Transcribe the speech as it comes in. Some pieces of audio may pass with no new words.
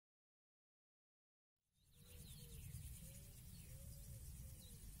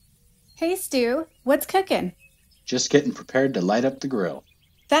Hey, Stu, what's cooking? Just getting prepared to light up the grill.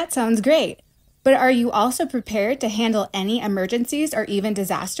 That sounds great. But are you also prepared to handle any emergencies or even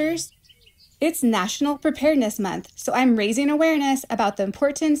disasters? It's National Preparedness Month, so I'm raising awareness about the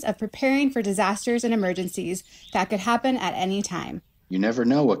importance of preparing for disasters and emergencies that could happen at any time. You never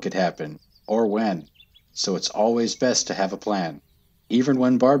know what could happen or when, so it's always best to have a plan, even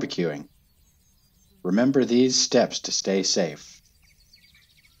when barbecuing. Remember these steps to stay safe.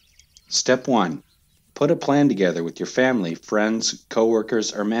 Step 1. Put a plan together with your family, friends,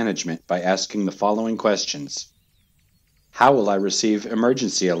 coworkers, or management by asking the following questions. How will I receive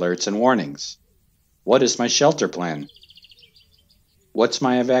emergency alerts and warnings? What is my shelter plan? What's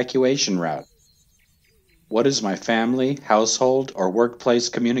my evacuation route? What is my family, household, or workplace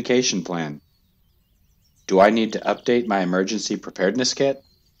communication plan? Do I need to update my emergency preparedness kit?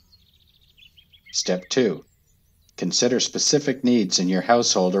 Step 2. Consider specific needs in your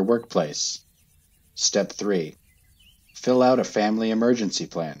household or workplace. Step 3. Fill out a family emergency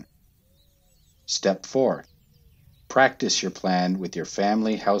plan. Step 4. Practice your plan with your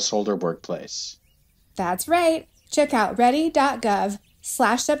family, household, or workplace. That's right. Check out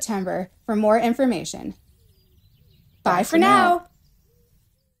ready.gov/September for more information. Bye for now.